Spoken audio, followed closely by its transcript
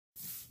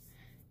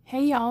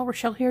Hey y'all,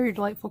 Rochelle here, your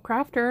delightful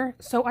crafter.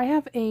 So I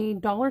have a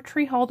Dollar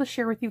Tree haul to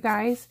share with you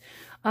guys.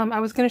 I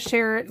was going to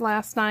share it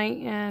last night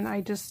and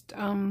I just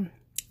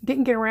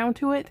didn't get around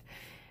to it.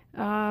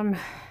 I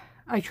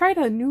tried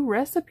a new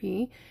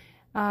recipe,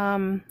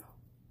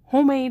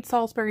 homemade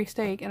Salisbury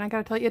steak, and I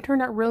gotta tell you, it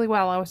turned out really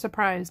well. I was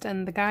surprised,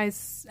 and the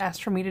guys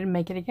asked for me to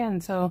make it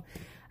again, so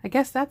I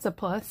guess that's a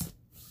plus.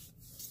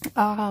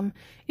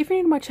 If you're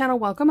new to my channel,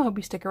 welcome. I hope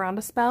you stick around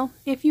a spell.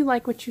 If you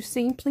like what you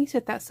see, please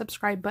hit that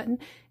subscribe button.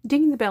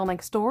 Ding the bell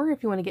next door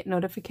if you want to get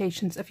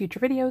notifications of future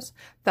videos.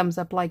 Thumbs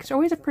up, likes are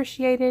always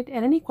appreciated.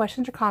 And any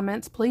questions or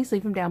comments, please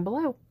leave them down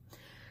below.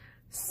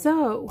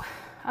 So,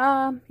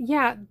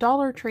 yeah,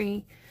 Dollar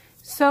Tree.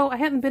 So, I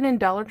hadn't been in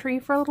Dollar Tree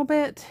for a little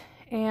bit.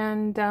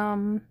 And,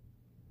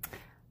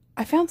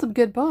 I found some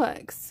good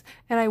books.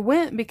 And I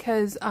went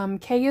because,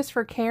 K is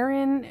for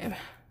Karen.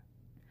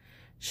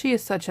 She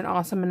is such an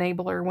awesome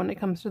enabler when it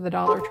comes to the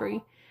Dollar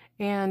Tree.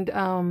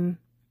 And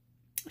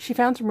she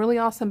found some really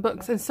awesome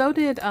books. And so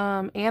did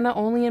Anna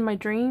Only in My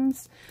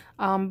Dreams.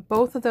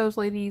 Both of those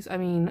ladies, I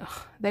mean,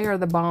 they are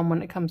the bomb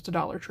when it comes to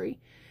Dollar Tree.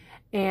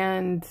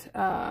 And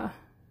so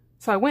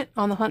I went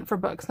on the hunt for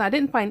books. Now, I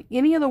didn't find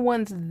any of the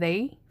ones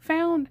they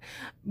found,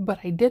 but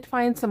I did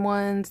find some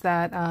ones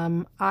that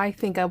I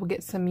think I will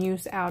get some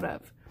use out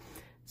of.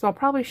 So I'll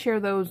probably share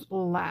those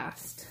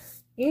last.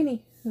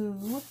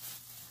 Anywho,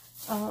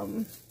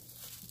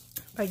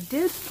 I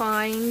did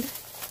find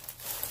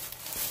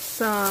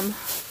some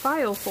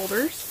file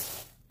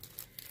folders.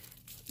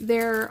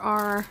 There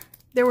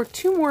were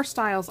 2 more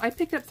styles. I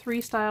picked up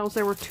 3 styles.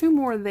 There were 2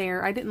 more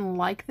there. I didn't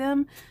like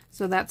them,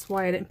 so that's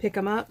why I didn't pick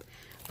them up.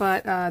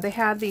 But they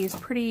had these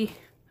pretty,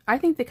 I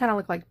think they kind of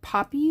look like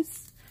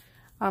poppies.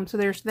 So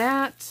there's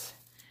that.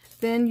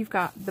 Then you've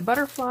got the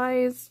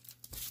butterflies.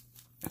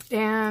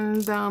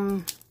 And I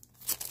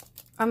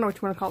don't know what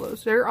you want to call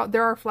those. There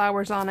are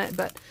flowers on it,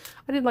 but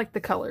I did like the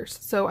colors.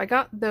 So I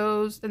got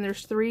those, and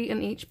there's 3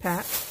 in each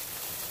pack.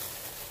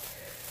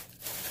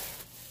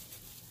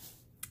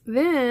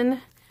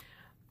 Then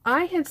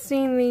I had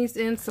seen these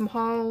in some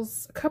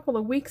hauls a couple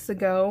of weeks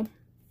ago,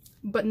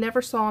 but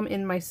never saw them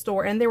in my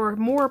store. And there were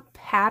more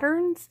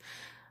patterns,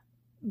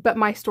 but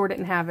my store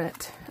didn't have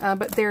it.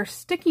 But they're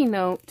sticky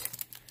note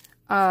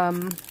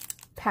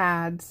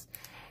pads.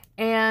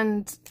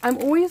 And I'm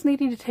always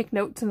needing to take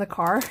notes in the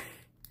car.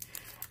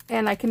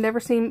 And I can never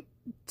seem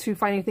to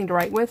find anything to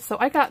write with. So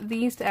I got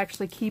these to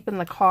actually keep in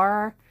the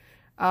car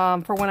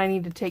for when I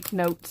need to take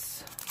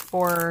notes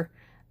or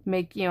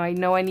make, I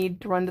know I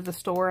need to run to the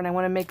store and I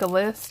want to make a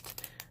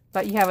list.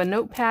 But you have a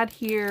notepad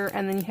here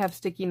and then you have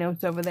sticky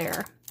notes over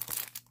there.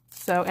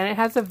 So, and it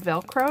has a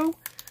Velcro,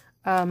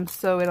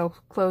 so it'll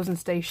close and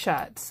stay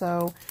shut.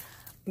 So,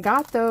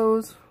 got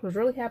those. Was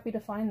really happy to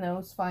find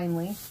those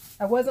finally.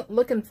 I wasn't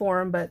looking for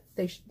them, but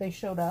they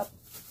showed up.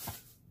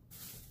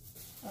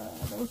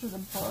 Those are the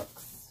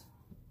books.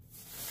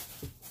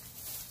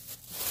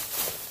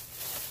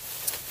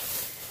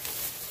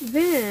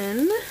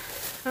 Then,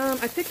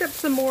 I picked up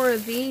some more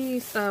of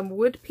these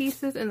wood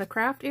pieces in the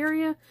craft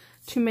area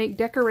to make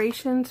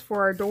decorations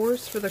for our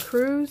doors for the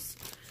cruise.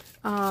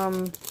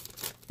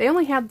 They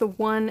only had the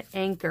 1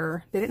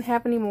 anchor. They didn't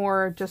have any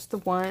more, just the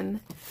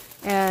 1.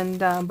 And,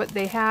 but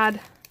they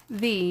had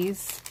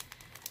these,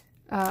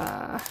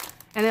 and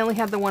they only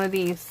had the 1 of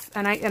these.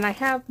 And I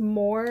have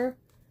more,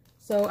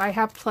 so I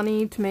have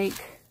plenty to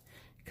make,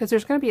 because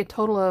there's going to be a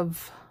total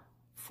of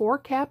 4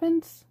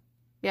 cabins.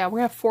 Yeah,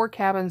 we have 4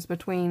 cabins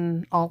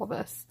between all of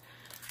us.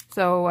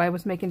 So I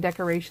was making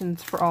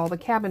decorations for all the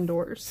cabin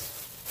doors.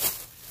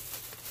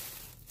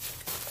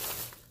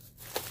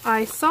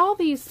 I saw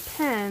these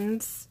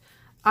pens.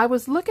 I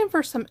was looking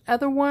for some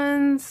other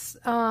ones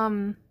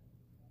that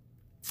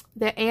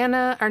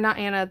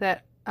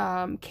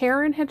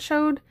Karen had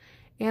showed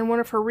in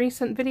one of her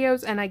recent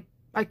videos, and I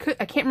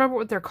can't remember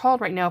what they're called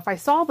right now. If I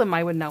saw them,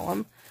 I would know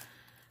them.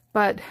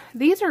 But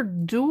these are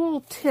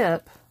dual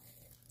tip.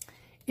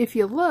 If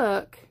you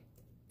look,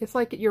 it's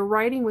like you're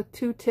writing with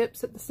 2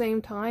 tips at the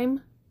same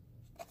time.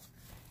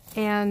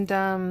 And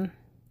I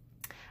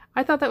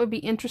thought that would be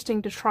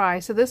interesting to try.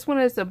 So this one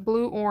is a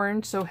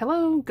blue-orange, so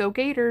hello, go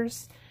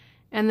Gators.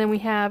 And then we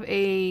have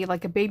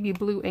like a baby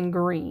blue and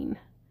green.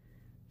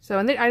 So,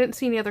 and then I didn't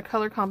see any other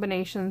color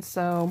combinations,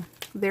 so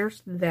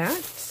there's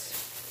that.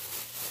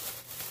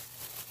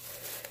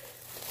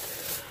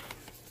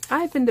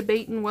 I've been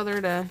debating whether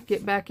to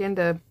get back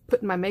into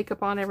putting my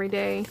makeup on every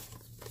day.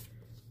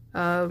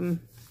 I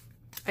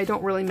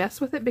don't really mess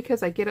with it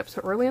because I get up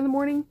so early in the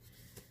morning.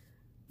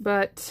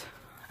 But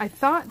I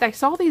thought, I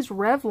saw these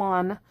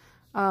Revlon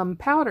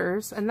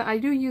powders, and I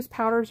do use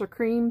powders or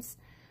creams.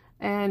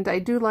 And I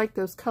do like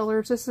those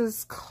colors. This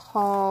is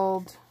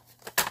called,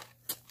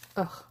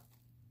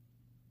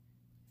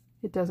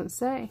 it doesn't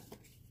say.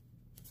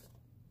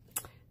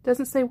 It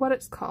doesn't say what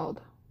it's called.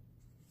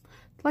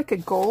 It's like a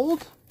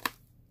gold.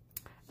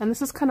 And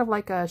this is kind of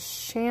like a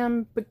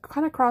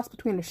kind of cross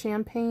between a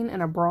champagne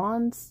and a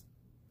bronze.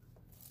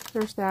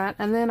 There's that.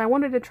 And then I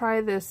wanted to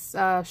try this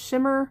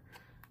shimmer,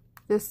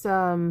 this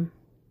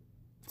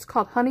It's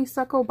called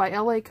Honeysuckle by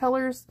LA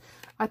Colors.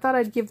 I thought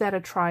I'd give that a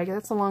try, because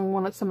that's along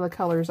one of some of the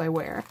colors I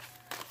wear.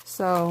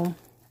 So,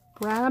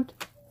 grabbed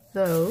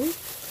those.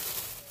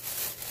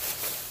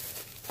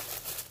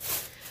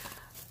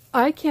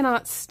 I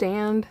cannot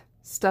stand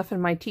stuff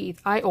in my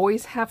teeth. I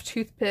always have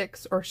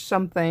toothpicks or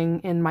something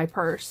in my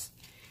purse.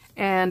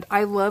 And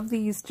I love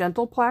these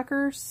Gentle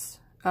Plackers,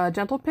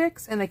 Gentle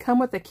Picks, and they come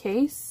with a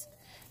case.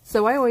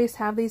 So I always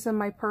have these in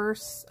my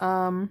purse,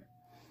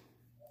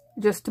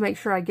 just to make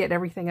sure I get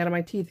everything out of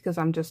my teeth, because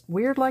I'm just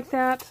weird like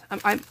that.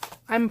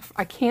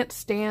 I can't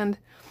stand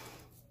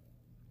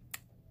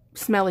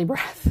smelly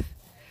breath.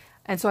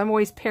 And so I'm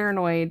always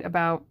paranoid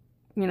about,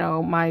 you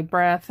know, my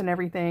breath and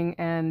everything.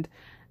 And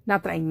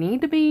not that I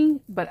need to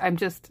be, but I'm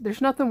just,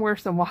 there's nothing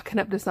worse than walking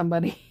up to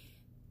somebody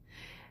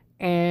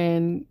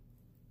and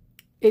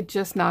it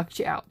just knocks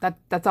you out.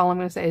 That's all I'm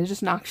going to say. It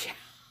just knocks you out.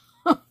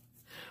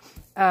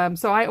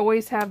 So I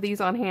always have these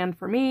on hand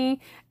for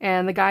me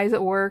and the guys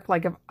at work.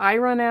 Like if I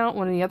run out,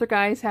 one of the other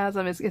guys has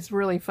them. It's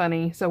really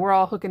funny. So we're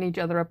all hooking each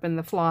other up in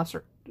the floss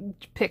or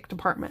pick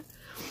department.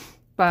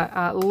 But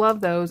I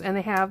love those. And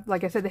they have,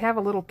 like I said, they have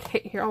a little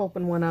case. Here, I'll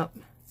open one up.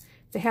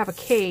 They have a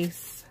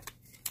case.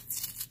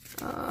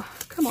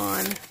 Come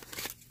on.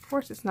 Of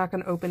course it's not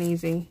going to open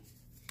easy.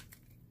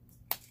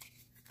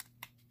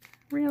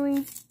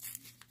 Really?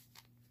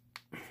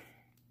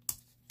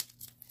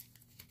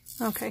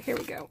 Okay, here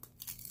we go.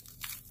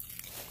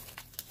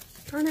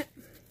 Darn it.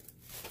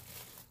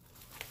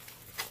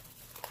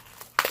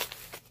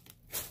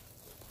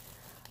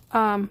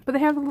 But they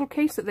have a little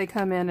case that they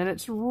come in, and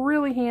it's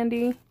really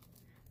handy.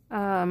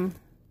 You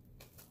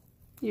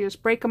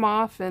just break them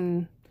off,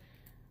 and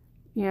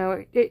you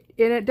know,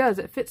 it does.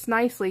 It fits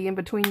nicely in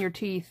between your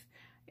teeth.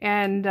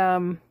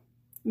 And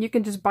you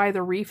can just buy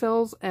the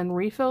refills and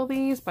refill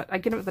these, but I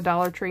get them at the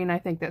Dollar Tree, and I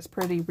think that's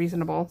pretty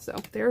reasonable. So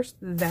there's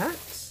that.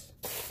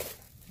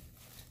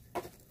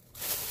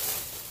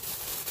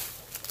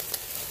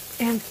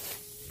 And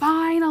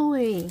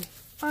finally,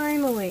 I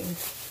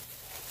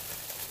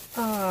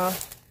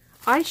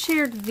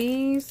shared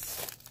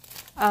these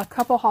a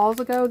couple hauls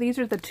ago. These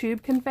are the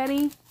tube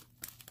confetti.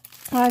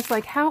 I was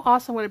like, how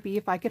awesome would it be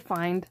if I could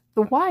find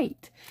the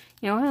white?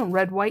 You know,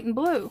 red, white, and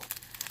blue.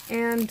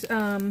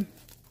 And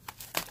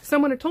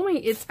someone had told me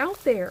it's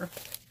out there.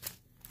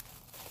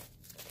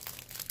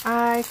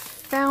 I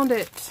found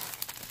it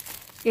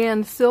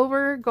in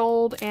silver,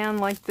 gold, and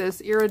like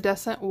this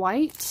iridescent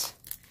white.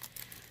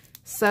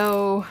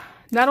 So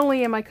not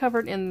only am I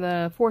covered in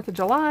the 4th of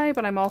July,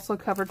 but I'm also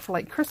covered for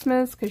like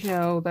Christmas, because you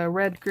know, the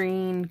red,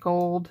 green,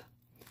 gold.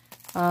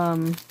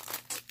 Was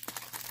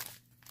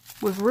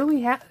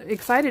really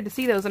excited to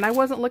see those, and I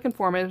wasn't looking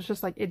for them. It was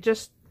just like, it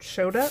just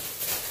showed up.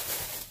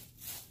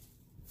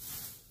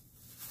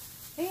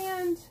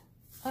 And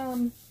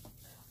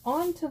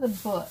on to the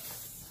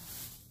books.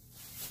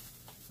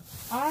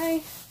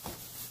 I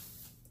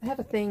have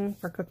a thing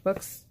for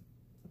cookbooks.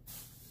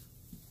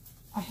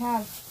 I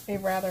have a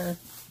rather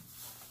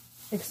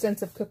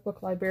extensive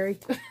cookbook library.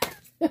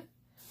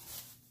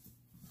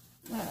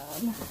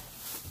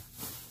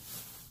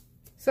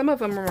 Some of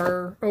them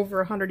are over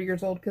 100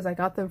 years old because I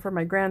got them from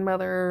my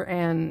grandmother,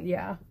 and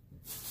yeah,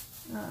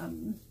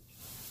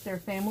 they're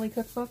family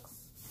cookbooks.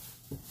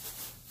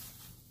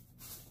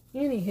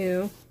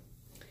 Anywho,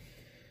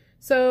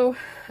 so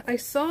I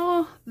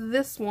saw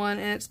this one,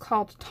 and it's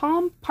called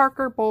Tom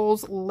Parker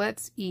Bowles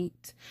Let's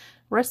Eat.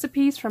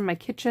 Recipes from My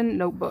Kitchen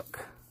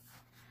Notebook.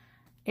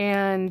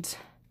 And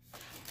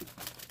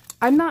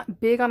I'm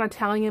not big on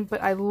Italian,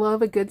 but I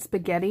love a good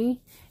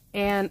spaghetti.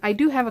 And I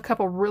do have a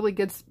couple really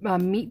good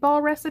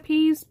meatball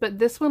recipes, but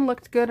this one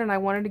looked good and I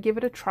wanted to give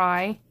it a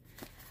try.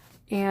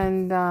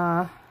 And,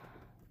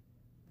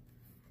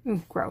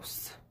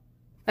 gross.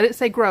 I didn't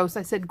say gross,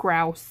 I said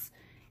grouse.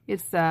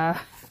 It's,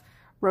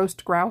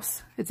 roast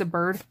grouse. It's a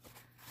bird.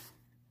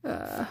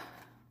 Let's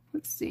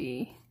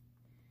see.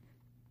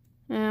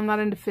 I'm not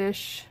into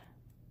fish.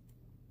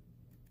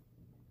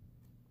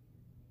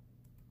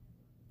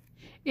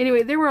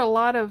 Anyway, there were a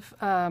lot of,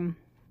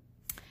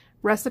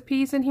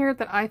 recipes in here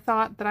that I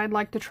thought that I'd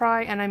like to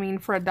try, and I mean,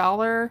 for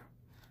 $1,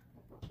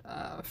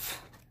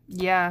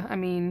 yeah, I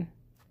mean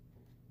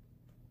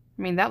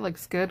that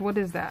looks good. What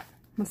is that?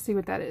 Let's see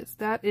what that is.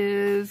 That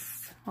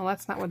is, well,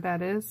 that's not what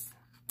that is.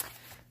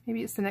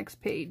 Maybe it's the next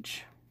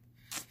page.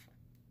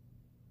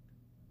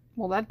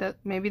 Well,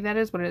 maybe that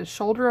is what it is.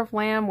 Shoulder of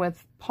lamb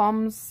with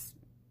palms.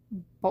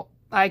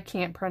 I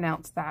can't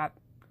pronounce that.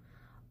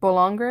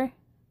 Bolongre?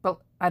 But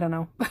I don't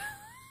know.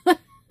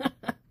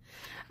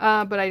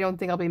 But I don't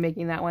think I'll be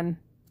making that one.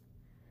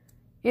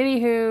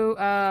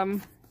 Anywho,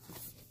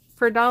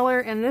 for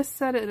 $1, and this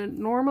said it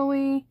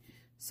normally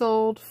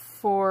sold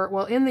for,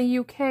 well, in the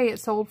UK it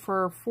sold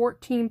for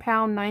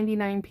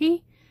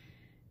 £14.99p.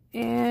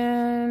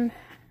 And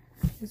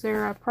is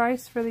there a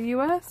price for the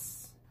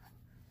US?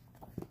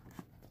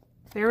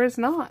 There is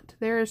not.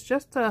 There is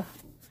just a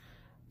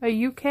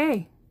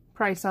UK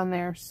price on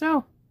there.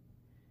 So,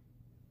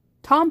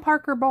 Tom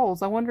Parker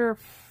Bowles. I wonder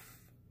if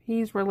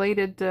he's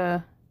related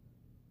to...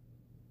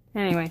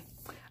 Anyway.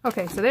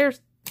 Okay, so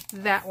there's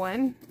that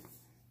one.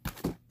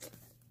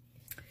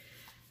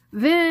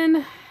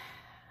 Then,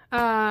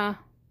 the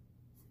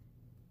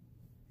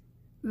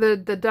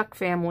Duck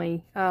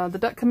Family, the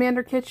Duck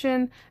Commander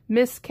Kitchen,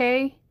 Miss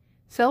K,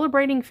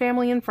 Celebrating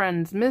Family and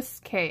Friends, Miss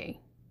K.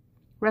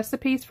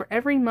 Recipes for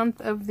every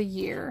month of the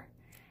year.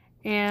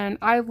 And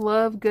I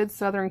love good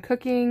Southern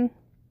cooking.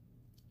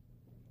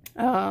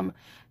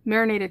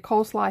 Marinated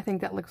coleslaw, I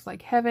think that looks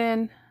like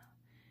heaven.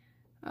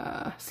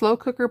 Slow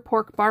cooker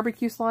pork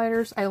barbecue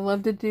sliders. I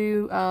love to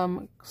do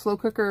slow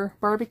cooker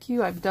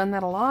barbecue. I've done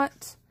that a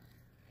lot.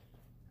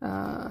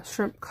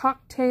 Shrimp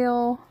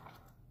cocktail.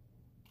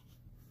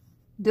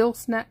 Dill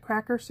snack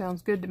cracker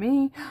sounds good to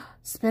me.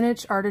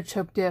 Spinach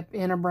artichoke dip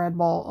in a bread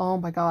bowl. Oh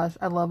my gosh,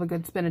 I love a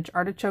good spinach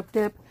artichoke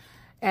dip.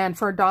 And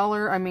for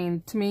 $1, I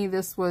mean, to me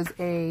this was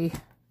a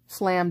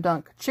slam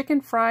dunk.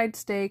 Chicken fried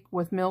steak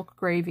with milk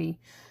gravy.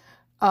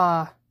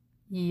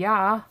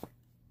 Yeah.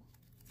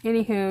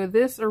 Anywho,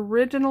 this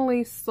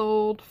originally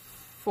sold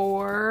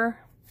for...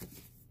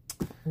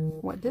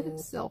 What did it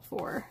sell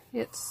for?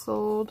 It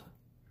sold...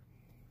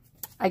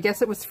 I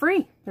guess it was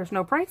free. There's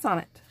no price on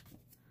it.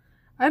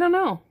 I don't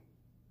know.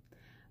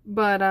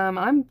 But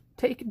I'm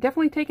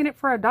definitely taking it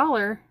for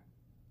 $1.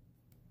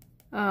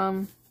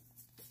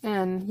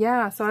 And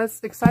yeah, so I was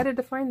excited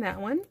to find that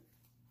one.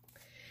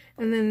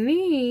 And then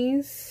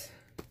these...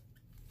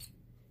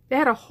 They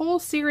had a whole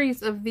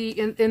series of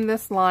in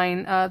this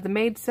line, the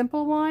Made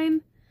Simple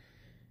line.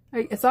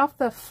 It's off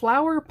the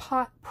Flower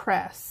Pot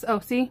Press. Oh,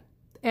 see?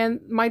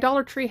 And my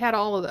Dollar Tree had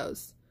all of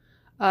those.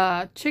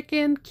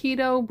 Chicken,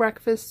 keto,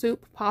 breakfast,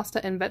 soup,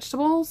 pasta, and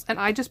vegetables. And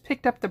I just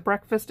picked up the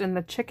breakfast and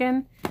the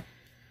chicken.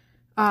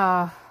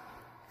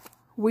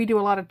 We do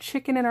a lot of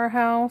chicken in our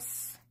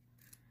house.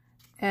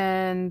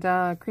 And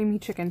creamy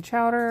chicken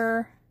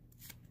chowder.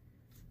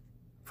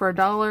 For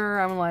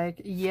 $1, I'm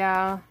like,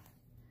 yeah.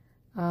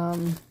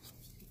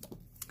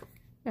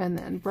 And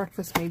then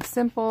breakfast made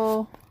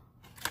simple.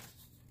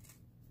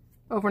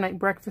 Overnight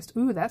breakfast.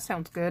 Ooh, that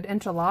sounds good.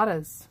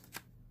 Enchiladas.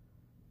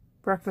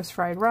 Breakfast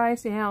fried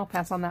rice. Yeah, I'll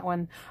pass on that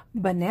one.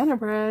 Banana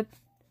bread.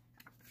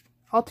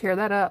 I'll tear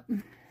that up.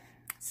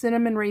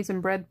 Cinnamon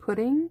raisin bread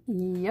pudding.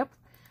 Yep.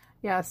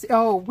 Yeah.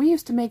 Oh, we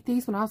used to make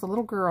these when I was a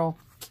little girl.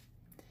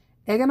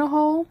 Egg in a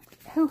hole.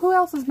 Who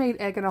else has made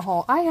egg in a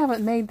hole? I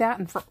haven't made that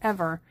in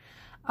forever.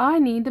 I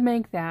need to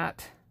make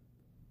that.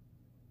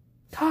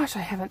 Gosh,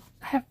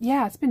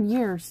 yeah, it's been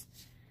years.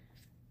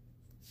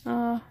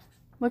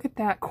 Look at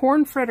that.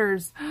 Corn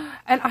fritters.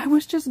 And I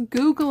was just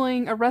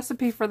Googling a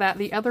recipe for that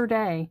the other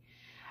day.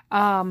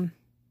 I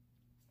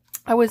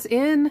was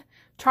in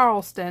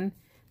Charleston,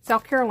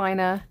 South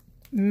Carolina,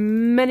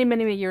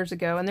 many years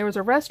ago. And there was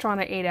a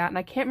restaurant I ate at, and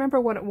I can't remember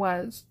what it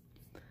was.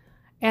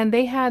 And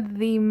they had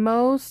the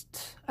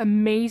most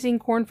amazing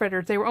corn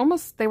fritters. They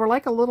were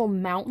like a little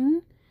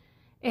mountain.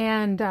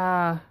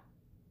 And,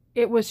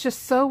 it was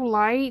just so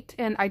light.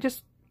 And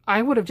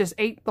I would have just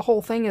ate the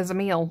whole thing as a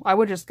meal. I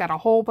would have just got a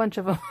whole bunch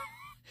of them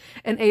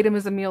and ate them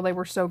as a meal. They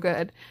were so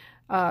good.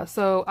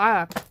 So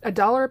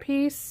 $1 a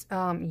piece.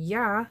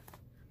 Yeah.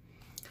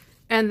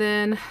 And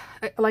then,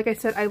 like I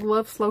said, I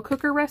love slow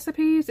cooker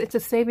recipes. It's a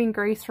saving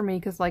grace for me.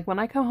 Because like when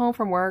I come home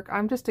from work,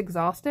 I'm just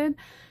exhausted.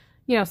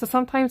 You know, so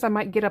sometimes I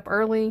might get up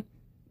early,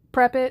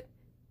 prep it,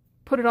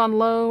 put it on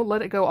low,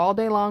 let it go all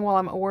day long while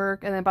I'm at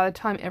work. And then by the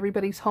time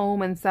everybody's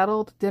home and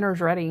settled,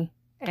 dinner's ready.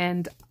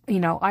 And, you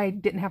know, I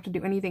didn't have to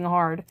do anything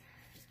hard.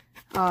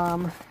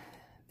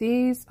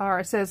 These are,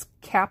 it says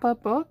Kappa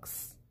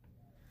Books.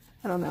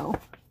 I don't know.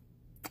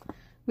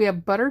 We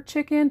have butter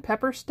chicken,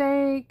 pepper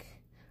steak,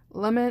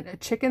 lemon,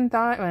 chicken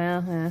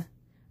thigh,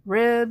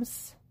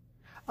 ribs.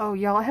 Oh,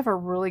 y'all, I have a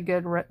really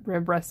good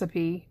rib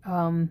recipe.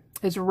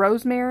 It's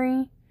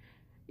rosemary.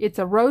 It's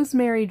a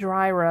rosemary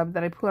dry rub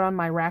that I put on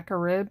my rack of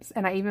ribs.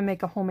 And I even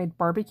make a homemade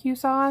barbecue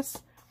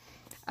sauce.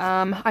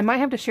 I might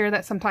have to share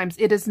that sometimes.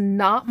 It is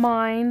not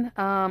mine.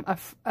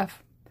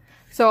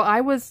 So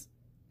I was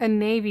a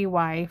Navy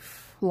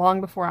wife long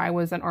before I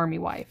was an Army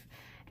wife.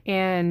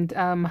 And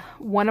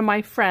one of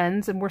my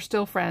friends, and we're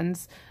still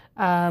friends,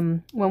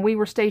 when we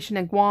were stationed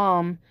in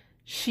Guam,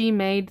 she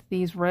made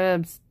these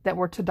ribs that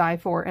were to die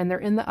for. And they're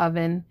in the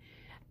oven.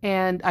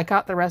 And I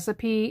got the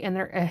recipe, and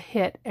they're a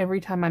hit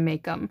every time I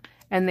make them.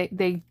 And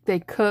they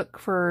cook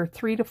for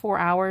 3 to 4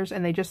 hours,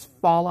 and they just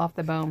fall off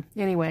the bone.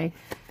 Anyway,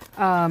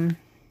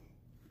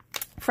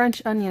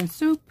 French onion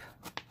soup,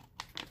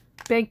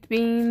 baked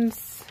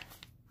beans,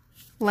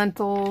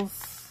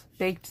 lentils,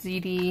 baked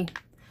ziti.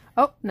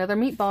 Oh, another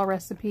meatball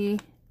recipe.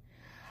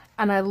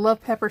 And I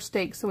love pepper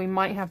steak, so we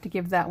might have to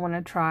give that one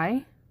a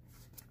try.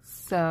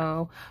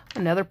 So,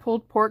 another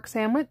pulled pork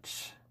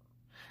sandwich.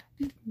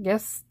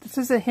 Yes, this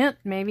is a hint,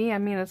 maybe. I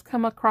mean, it's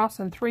come across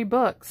in 3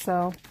 books,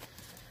 so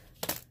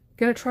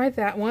gonna try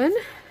that one.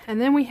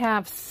 And then we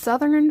have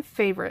Southern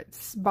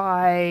Favorites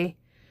by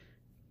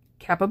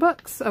Kappa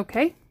Books.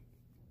 Okay.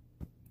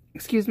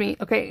 Excuse me.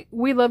 Okay,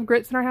 we love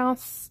grits in our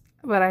house,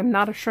 but I'm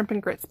not a shrimp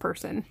and grits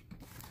person.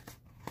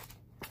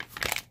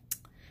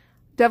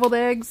 Deviled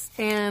eggs,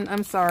 and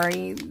I'm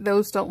sorry,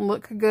 those don't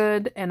look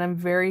good, and I'm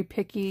very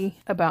picky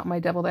about my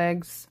deviled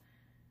eggs.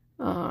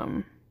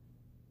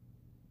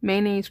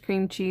 Mayonnaise,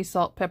 cream cheese,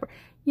 salt, pepper.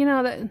 You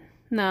know that,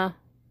 no.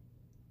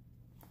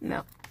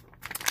 No.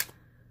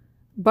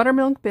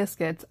 Buttermilk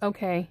biscuits.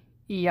 Okay.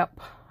 Yep.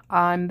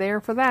 I'm there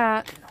for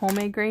that.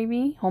 Homemade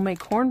gravy, homemade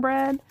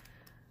cornbread,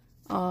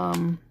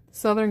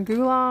 southern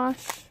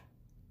goulash,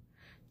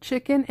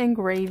 chicken and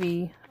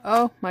gravy.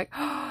 Oh my,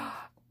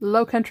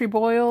 low country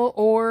boil,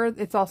 or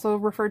it's also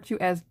referred to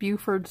as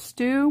Buford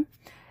stew.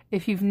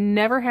 If you've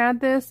never had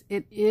this,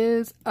 it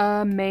is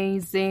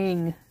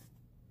amazing.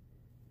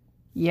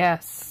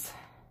 Yes.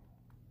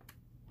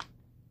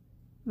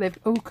 They've,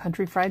 oh,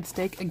 country fried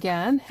steak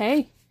again.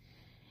 Hey.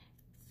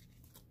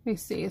 Let me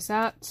see, is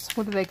that,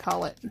 what do they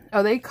call it?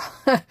 Oh, they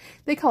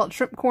call it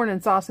shrimp, corn,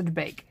 and sausage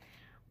bake.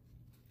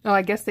 Oh,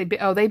 I guess they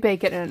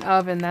bake it in an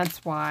oven,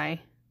 that's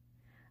why.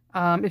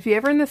 If you're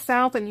ever in the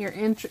South and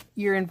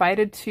you're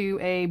invited to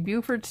a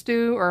Buford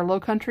stew or a low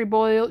country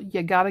boil,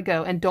 you gotta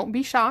go. And don't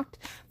be shocked,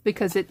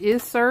 because it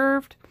is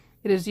served.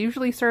 It is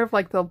usually served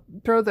like they'll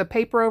throw the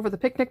paper over the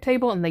picnic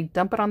table and they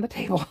dump it on the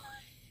table.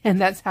 And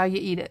that's how you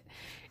eat it.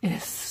 It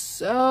is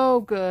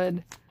so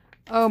good.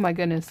 Oh my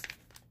goodness.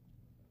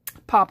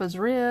 Papa's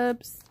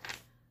ribs.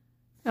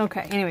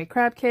 Okay, anyway,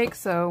 crab cake.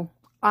 So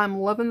I'm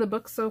loving the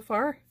book so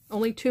far.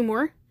 Only 2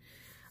 more.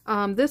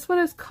 This one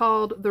is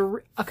called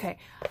okay.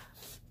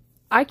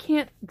 I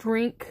can't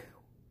drink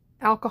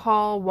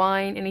alcohol,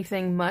 wine,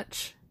 anything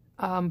much.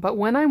 But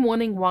when I'm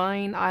wanting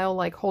wine, I'll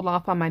like hold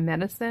off on my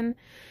medicine.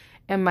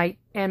 And my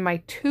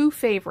 2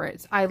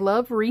 favorites, I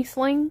love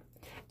Riesling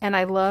and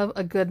I love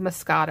a good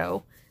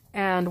Moscato.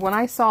 And when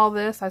I saw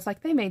this, I was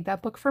like, they made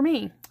that book for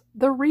me.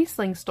 The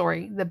Riesling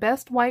Story, the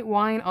best white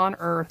wine on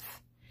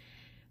earth.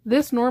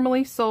 This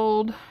normally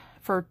sold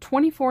for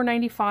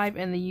 $24.95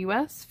 in the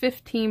US,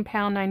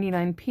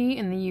 £15.99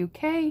 in the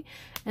UK,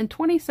 and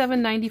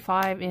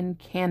 $27.95 in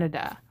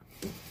Canada.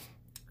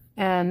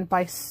 And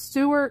by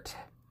Stuart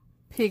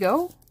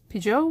Peugeot?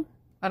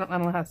 I don't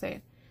know how to say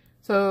it.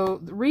 So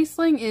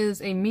Riesling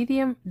is a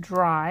medium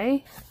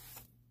dry.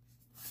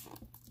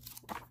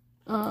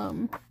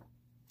 So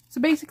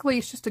basically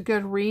it's just a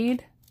good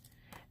read.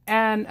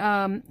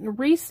 And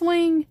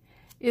Riesling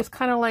is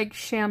kind of like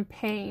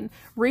champagne.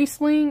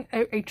 Riesling,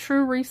 a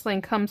true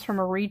Riesling comes from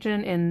a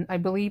region in, I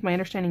believe, my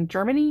understanding,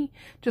 Germany.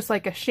 Just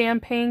like a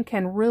champagne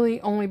can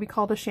really only be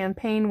called a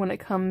champagne when it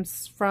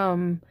comes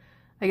from,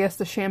 I guess,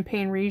 the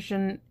Champagne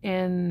region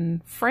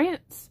in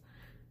France.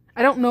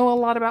 I don't know a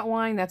lot about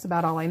wine. That's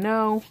about all I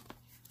know.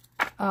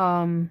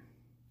 Oh,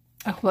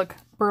 look,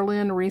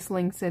 Berlin,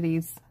 Riesling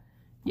cities.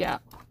 Yeah.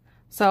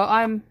 So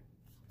I'm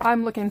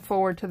looking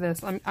forward to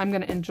this. I'm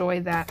going to enjoy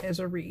that as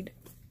a read.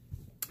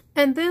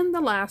 And then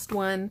the last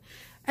one,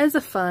 as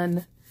a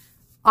fun,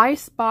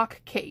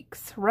 Eisbach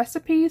Cakes.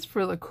 Recipes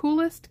for the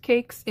coolest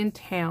cakes in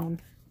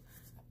town.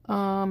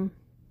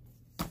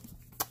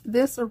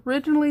 This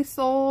originally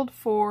sold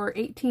for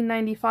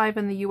 $18.95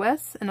 in the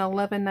US and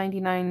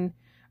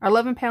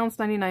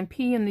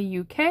 £11.99 in the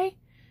UK.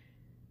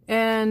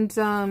 And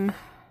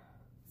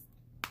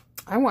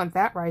I want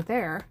that right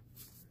there.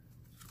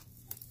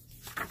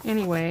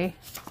 Anyway,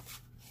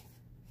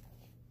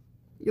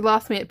 you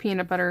lost me at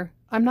peanut butter.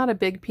 I'm not a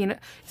big peanut.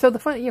 So the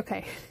funny,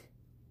 okay.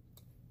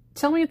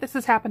 Tell me if this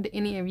has happened to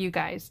any of you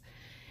guys.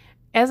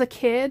 As a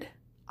kid,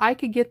 I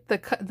could get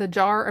the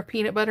jar of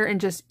peanut butter and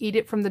just eat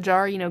it from the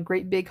jar. You know,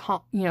 great big,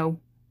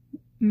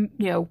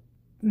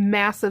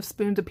 massive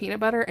spoons of peanut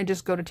butter and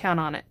just go to town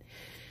on it.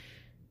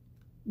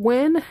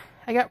 When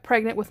I got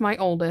pregnant with my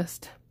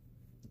oldest,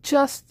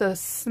 just the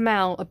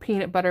smell of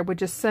peanut butter would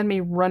just send me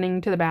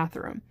running to the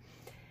bathroom.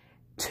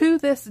 To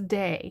this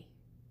day,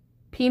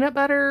 peanut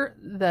butter,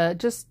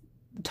 just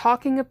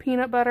talking of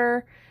peanut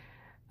butter,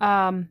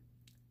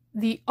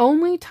 the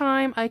only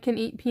time I can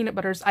eat peanut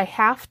butters, I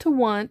have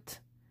to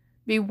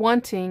be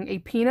wanting a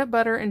peanut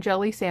butter and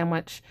jelly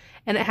sandwich,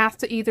 and it has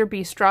to either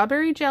be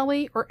strawberry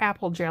jelly or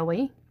apple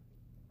jelly.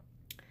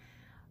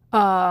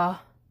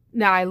 Now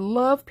I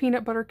love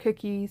peanut butter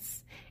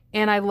cookies,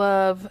 and I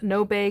love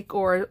no-bake,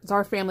 or as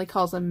our family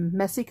calls them,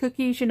 messy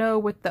cookies, you know,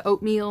 with the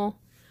oatmeal.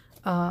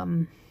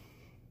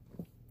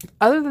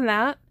 Other than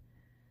that,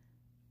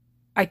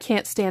 I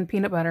can't stand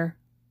peanut butter.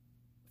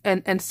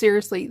 And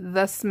seriously,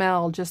 the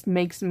smell just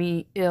makes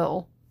me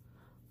ill.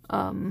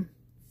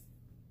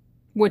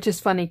 Which is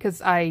funny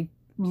because I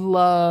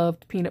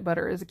loved peanut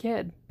butter as a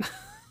kid.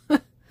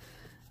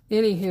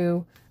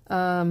 Anywho,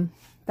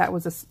 that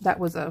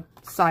was a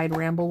side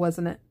ramble,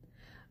 wasn't it?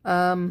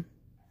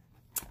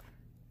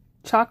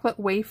 Chocolate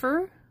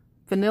wafer,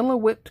 vanilla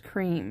whipped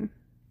cream.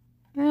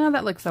 Yeah,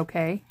 that looks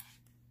okay.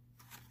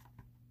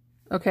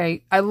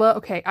 Okay,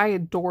 I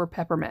adore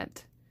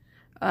peppermint.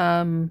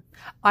 I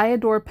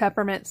adore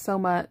peppermint so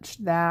much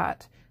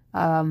that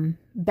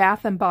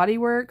Bath and Body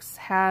Works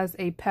has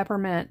a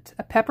peppermint,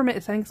 I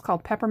think it's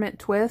called Peppermint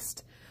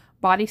Twist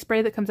body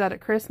spray that comes out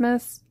at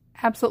Christmas.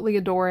 Absolutely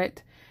adore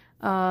it.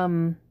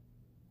 I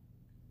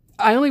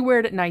only wear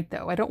it at night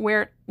though. I don't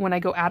wear it when I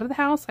go out of the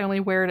house. I only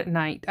wear it at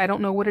night. I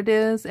don't know what it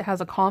is. It has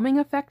a calming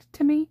effect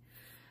to me.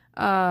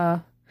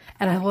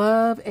 And I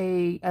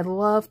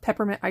love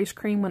peppermint ice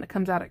cream when it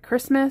comes out at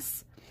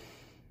Christmas.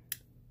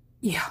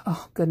 Yeah,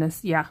 oh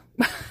goodness, yeah.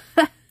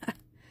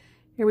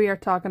 Here we are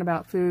talking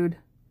about food.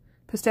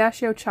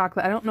 Pistachio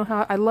chocolate. I don't know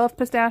how, I love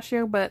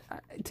pistachio, but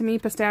to me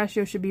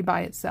pistachio should be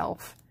by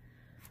itself.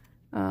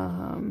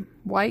 Ooh,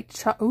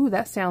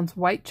 that sounds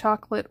white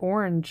chocolate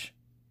orange.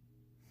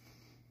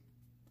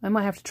 I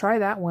might have to try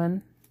that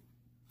one.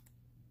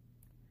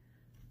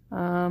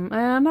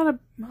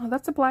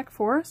 That's a Black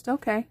Forest.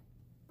 Okay.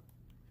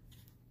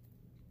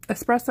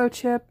 Espresso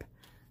chip.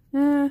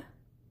 A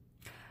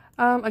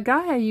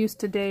guy I used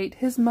to date,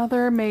 his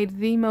mother made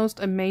the most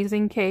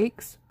amazing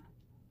cakes.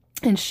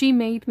 And she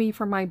made me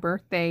for my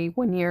birthday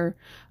one year,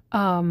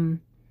 a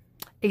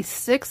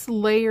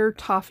 6-layer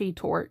toffee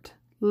tort.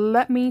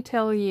 Let me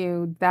tell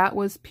you, that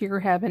was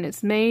pure heaven.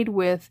 It's made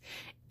with,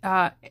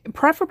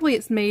 preferably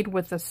it's made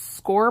with a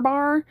score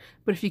bar,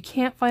 but if you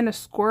can't find a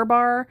score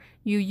bar,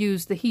 you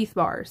use the Heath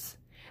bars.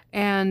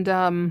 And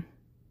I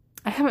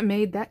haven't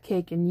made that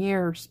cake in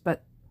years,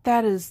 but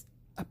that is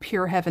a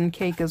pure heaven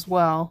cake as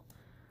well.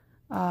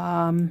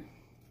 S'more.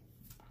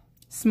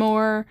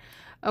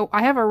 Oh,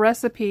 I have a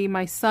recipe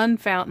my son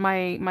found.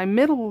 My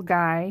middle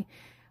guy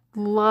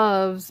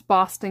loves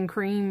Boston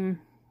cream,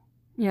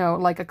 you know,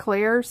 like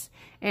eclairs.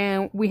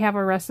 And we have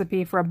a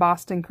recipe for a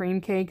Boston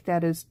cream cake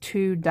that is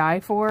to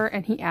die for.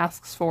 And he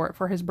asks for it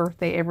for his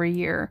birthday every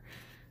year.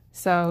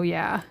 So,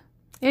 yeah.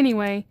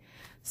 Anyway,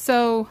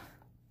 so,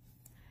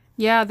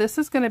 yeah, this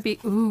is going to be,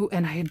 ooh,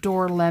 and I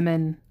adore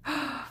lemon.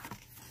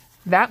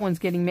 That one's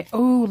getting me,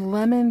 ooh,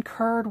 lemon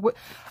curd.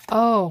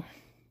 Oh,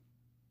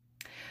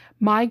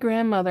 my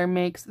grandmother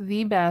makes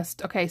the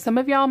best, okay, some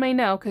of y'all may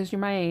know because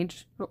you're my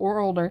age or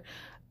older,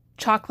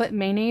 chocolate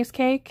mayonnaise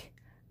cake.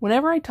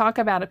 Whenever I talk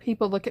about it,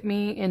 people look at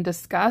me in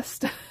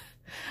disgust.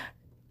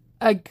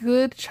 A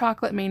good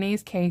chocolate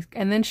mayonnaise cake,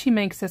 and then she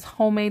makes this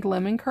homemade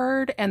lemon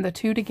curd, and the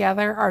two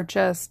together are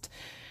just,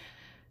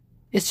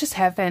 it's just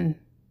heaven.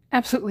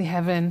 Absolutely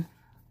heaven.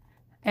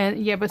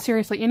 And yeah, but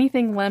seriously,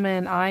 anything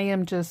lemon, I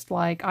am just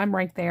like, I'm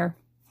right there.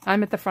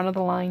 I'm at the front of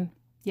the line.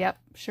 Yep,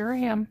 sure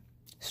am.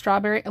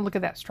 Strawberry, look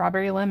at that,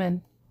 strawberry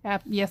lemon.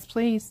 Yes,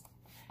 please.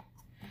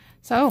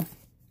 So,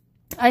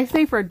 I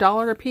say for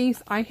 $1 a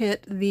piece, I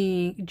hit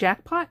the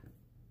jackpot.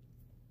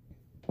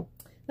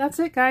 That's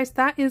it, guys.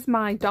 That is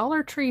my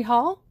Dollar Tree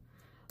haul.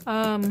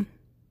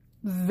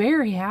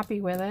 Very happy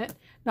with it.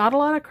 Not a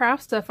lot of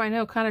craft stuff, I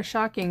know, kind of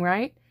shocking,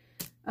 right?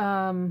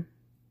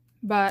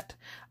 But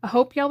I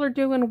hope y'all are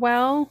doing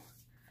well.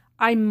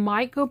 I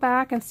might go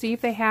back and see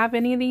if they have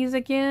any of these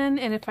again.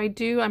 And if I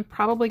do, I'm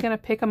probably going to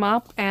pick them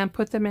up and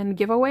put them in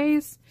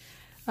giveaways.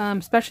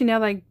 Especially now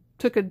that I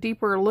took a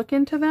deeper look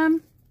into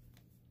them.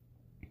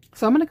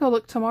 So I'm going to go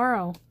look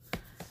tomorrow.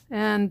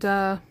 And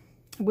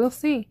we'll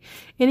see.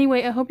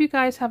 Anyway, I hope you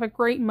guys have a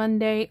great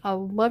Monday. I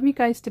love you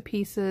guys to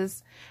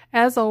pieces.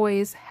 As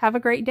always, have a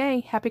great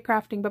day. Happy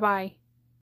crafting. Bye-bye.